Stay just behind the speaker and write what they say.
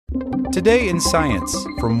Today in Science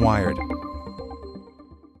from Wired.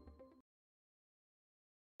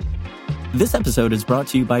 This episode is brought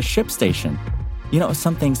to you by ShipStation. You know,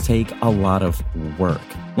 some things take a lot of work,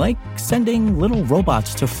 like sending little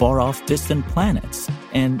robots to far-off distant planets.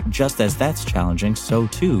 And just as that's challenging, so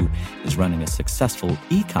too is running a successful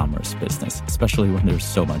e-commerce business, especially when there's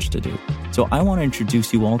so much to do. So I want to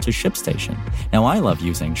introduce you all to ShipStation. Now, I love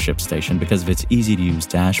using ShipStation because of its easy-to-use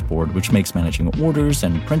dashboard, which makes managing orders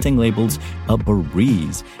and printing labels a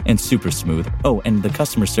breeze and super smooth. Oh, and the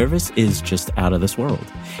customer service is just out of this world.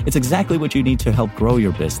 It's exactly what you need to help grow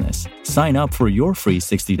your business. Sign up for your free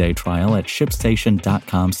 60-day trial at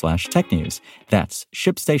shipstation.com/technews. That's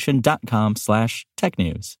shipstation.com/technews.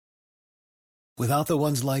 Without the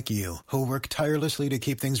ones like you, who work tirelessly to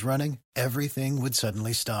keep things running, everything would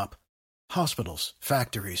suddenly stop. Hospitals,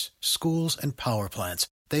 factories, schools, and power plants,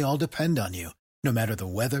 they all depend on you. No matter the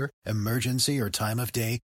weather, emergency, or time of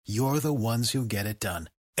day, you're the ones who get it done.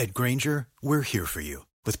 At Grainger, we're here for you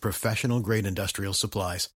with professional-grade industrial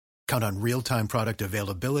supplies. Count on real-time product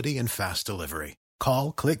availability and fast delivery.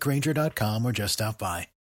 Call, click Grainger.com, or just stop by.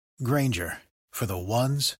 Grainger, for the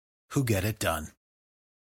ones who get it done.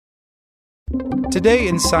 Today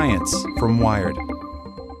in Science from Wired.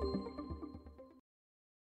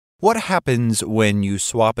 What happens when you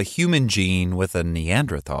swap a human gene with a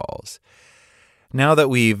Neanderthal's? Now that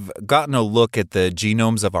we've gotten a look at the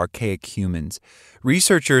genomes of archaic humans,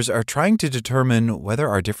 researchers are trying to determine whether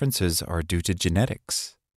our differences are due to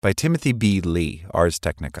genetics. By Timothy B. Lee, Ars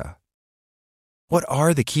Technica. What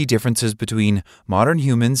are the key differences between modern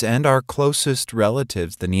humans and our closest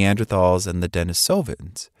relatives, the Neanderthals and the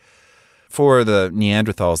Denisovans? For the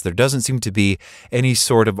Neanderthals, there doesn't seem to be any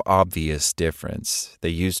sort of obvious difference. They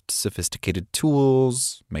used sophisticated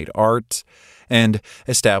tools, made art, and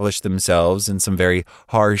established themselves in some very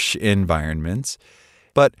harsh environments.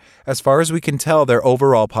 But as far as we can tell, their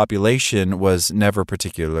overall population was never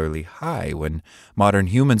particularly high. When modern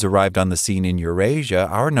humans arrived on the scene in Eurasia,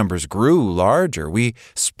 our numbers grew larger. We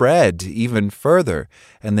spread even further,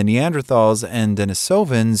 and the Neanderthals and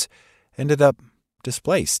Denisovans ended up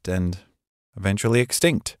displaced and eventually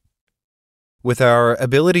extinct. With our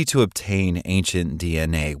ability to obtain ancient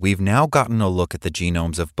DNA, we've now gotten a look at the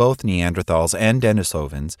genomes of both Neanderthals and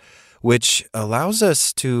Denisovans, which allows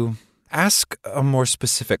us to ask a more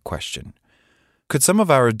specific question. Could some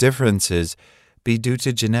of our differences be due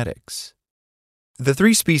to genetics? The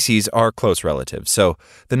three species are close relatives, so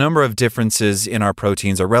the number of differences in our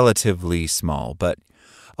proteins are relatively small, but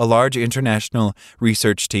a large international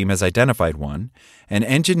research team has identified one and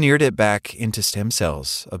engineered it back into stem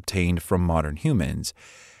cells obtained from modern humans.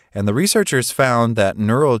 And the researchers found that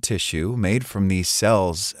neural tissue made from these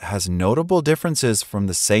cells has notable differences from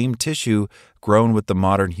the same tissue grown with the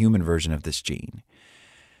modern human version of this gene.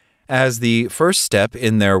 As the first step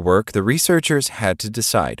in their work, the researchers had to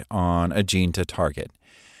decide on a gene to target.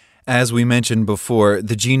 As we mentioned before,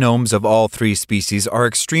 the genomes of all three species are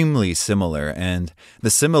extremely similar, and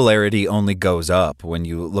the similarity only goes up when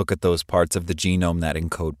you look at those parts of the genome that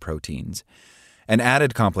encode proteins. An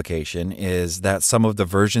added complication is that some of the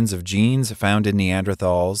versions of genes found in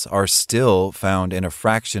Neanderthals are still found in a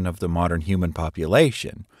fraction of the modern human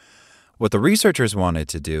population. What the researchers wanted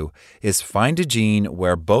to do is find a gene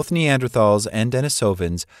where both Neanderthals and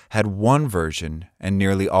Denisovans had one version and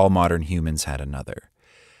nearly all modern humans had another.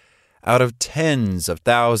 Out of tens of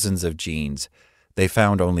thousands of genes, they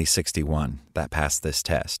found only 61 that passed this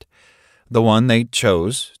test. The one they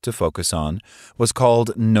chose to focus on was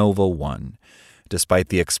called Nova1. Despite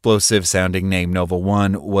the explosive-sounding name,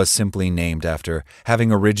 Nova1 was simply named after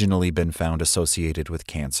having originally been found associated with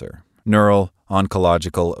cancer. Neural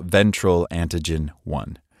oncological ventral antigen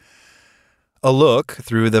 1. A look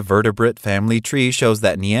through the vertebrate family tree shows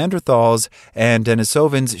that Neanderthals and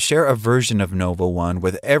Denisovans share a version of Nova1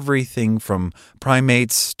 with everything from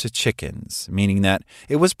primates to chickens, meaning that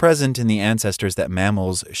it was present in the ancestors that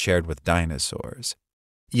mammals shared with dinosaurs.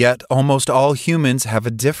 Yet almost all humans have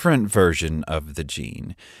a different version of the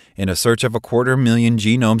gene. In a search of 250,000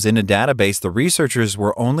 genomes in a database, the researchers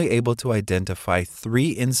were only able to identify 3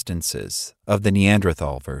 instances of the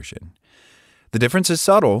Neanderthal version. The difference is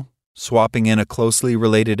subtle, swapping in a closely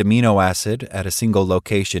related amino acid at a single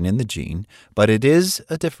location in the gene, but it is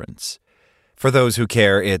a difference. For those who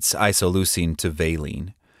care, it's isoleucine to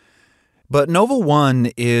valine. But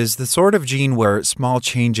Nova1 is the sort of gene where small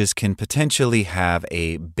changes can potentially have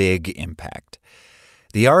a big impact.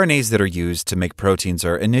 The RNAs that are used to make proteins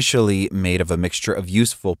are initially made of a mixture of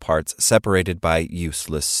useful parts separated by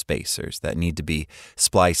useless spacers that need to be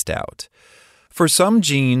spliced out. For some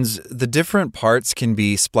genes, the different parts can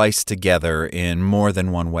be spliced together in more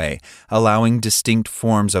than one way, allowing distinct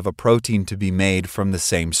forms of a protein to be made from the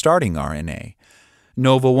same starting RNA.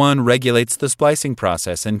 Nova-1 regulates the splicing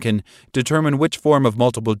process and can determine which form of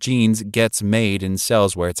multiple genes gets made in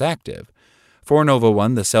cells where it's active. For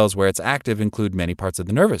Nova-1, the cells where it's active include many parts of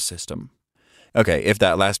the nervous system. Okay, if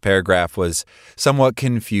that last paragraph was somewhat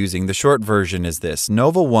confusing, the short version is this.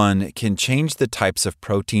 Nova-1 can change the types of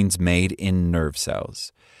proteins made in nerve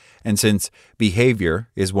cells. And since behavior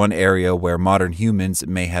is one area where modern humans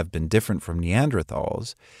may have been different from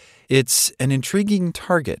Neanderthals, it's an intriguing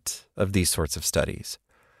target of these sorts of studies.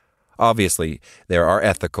 Obviously, there are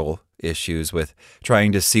ethical issues with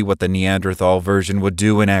trying to see what the Neanderthal version would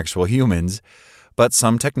do in actual humans, but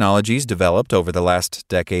some technologies developed over the last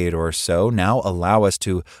decade or so now allow us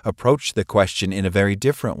to approach the question in a very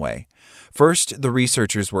different way. First, the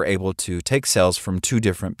researchers were able to take cells from two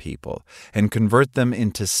different people and convert them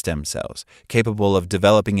into stem cells, capable of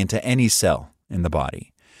developing into any cell in the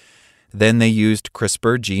body. Then they used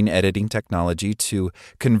CRISPR gene editing technology to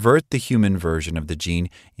convert the human version of the gene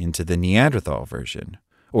into the Neanderthal version.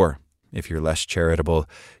 Or, if you're less charitable,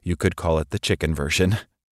 you could call it the chicken version.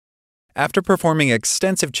 After performing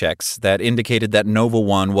extensive checks that indicated that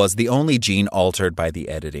Nova-1 was the only gene altered by the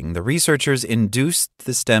editing, the researchers induced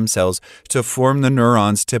the stem cells to form the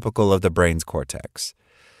neurons typical of the brain's cortex.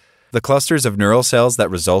 The clusters of neural cells that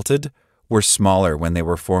resulted were smaller when they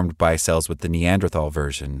were formed by cells with the Neanderthal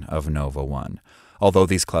version of Nova-1, although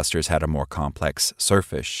these clusters had a more complex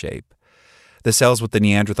surface shape. The cells with the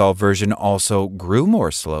Neanderthal version also grew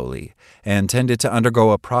more slowly and tended to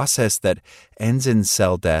undergo a process that ends in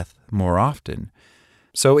cell death more often.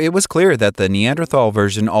 So it was clear that the Neanderthal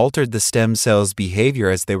version altered the stem cells' behavior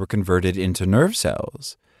as they were converted into nerve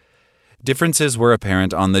cells. Differences were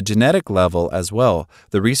apparent on the genetic level as well.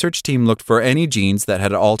 The research team looked for any genes that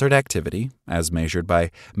had altered activity, as measured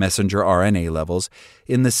by messenger RNA levels,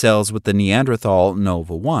 in the cells with the Neanderthal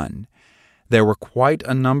Nova-1. There were quite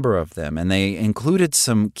a number of them, and they included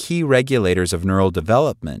some key regulators of neural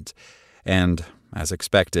development. And, as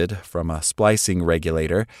expected from a splicing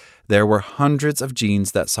regulator, there were hundreds of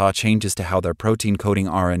genes that saw changes to how their protein-coding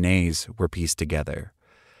RNAs were pieced together.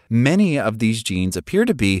 Many of these genes appear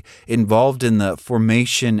to be involved in the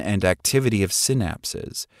formation and activity of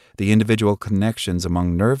synapses, the individual connections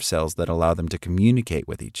among nerve cells that allow them to communicate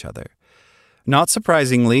with each other. Not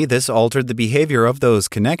surprisingly, this altered the behavior of those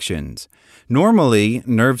connections. Normally,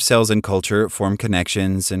 nerve cells in culture form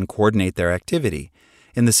connections and coordinate their activity.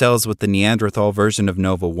 In the cells with the Neanderthal version of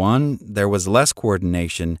Nova-1, there was less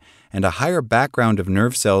coordination and a higher background of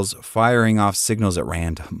nerve cells firing off signals at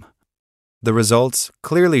random. The results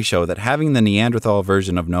clearly show that having the Neanderthal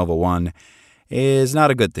version of Nova-1 is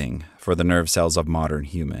not a good thing for the nerve cells of modern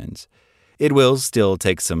humans. It will still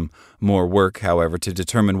take some more work, however, to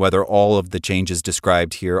determine whether all of the changes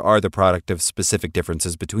described here are the product of specific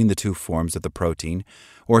differences between the two forms of the protein,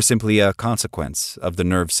 or simply a consequence of the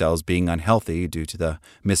nerve cells being unhealthy due to the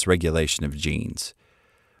misregulation of genes.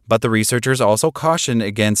 But the researchers also caution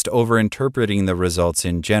against overinterpreting the results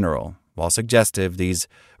in general. While suggestive, these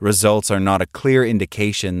results are not a clear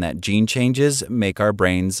indication that gene changes make our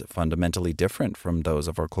brains fundamentally different from those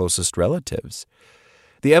of our closest relatives.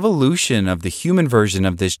 The evolution of the human version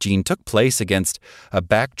of this gene took place against a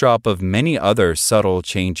backdrop of many other subtle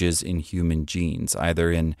changes in human genes,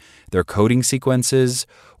 either in their coding sequences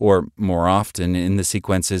or, more often, in the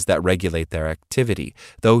sequences that regulate their activity.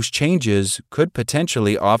 Those changes could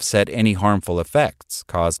potentially offset any harmful effects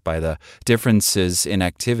caused by the differences in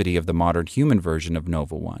activity of the modern human version of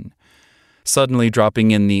Nova-1. Suddenly dropping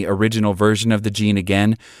in the original version of the gene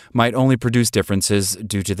again might only produce differences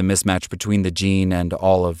due to the mismatch between the gene and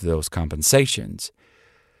all of those compensations.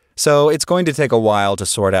 So it's going to take a while to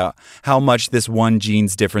sort out how much this one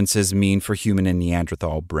gene's differences mean for human and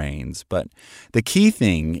Neanderthal brains. But the key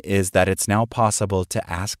thing is that it's now possible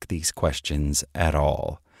to ask these questions at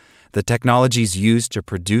all. The technologies used to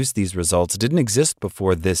produce these results didn't exist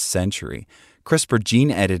before this century. CRISPR gene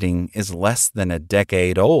editing is less than a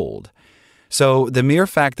decade old. So the mere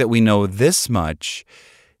fact that we know this much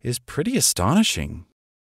is pretty astonishing.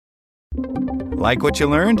 Like what you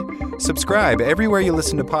learned? Subscribe everywhere you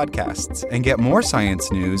listen to podcasts and get more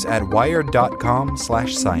science news at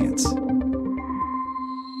wired.com/science.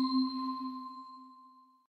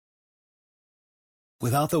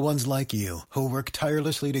 Without the ones like you, who work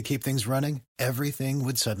tirelessly to keep things running, everything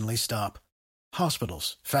would suddenly stop.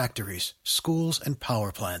 Hospitals, factories, schools, and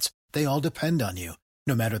power plants, they all depend on you.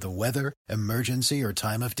 No matter the weather, emergency, or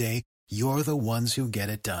time of day, you're the ones who get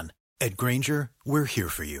it done. At Grainger, we're here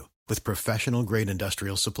for you with professional-grade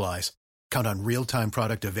industrial supplies. Count on real-time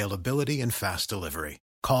product availability and fast delivery.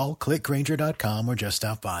 Call, click Grainger.com, or just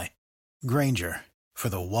stop by. Grainger, for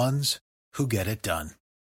the ones who get it done.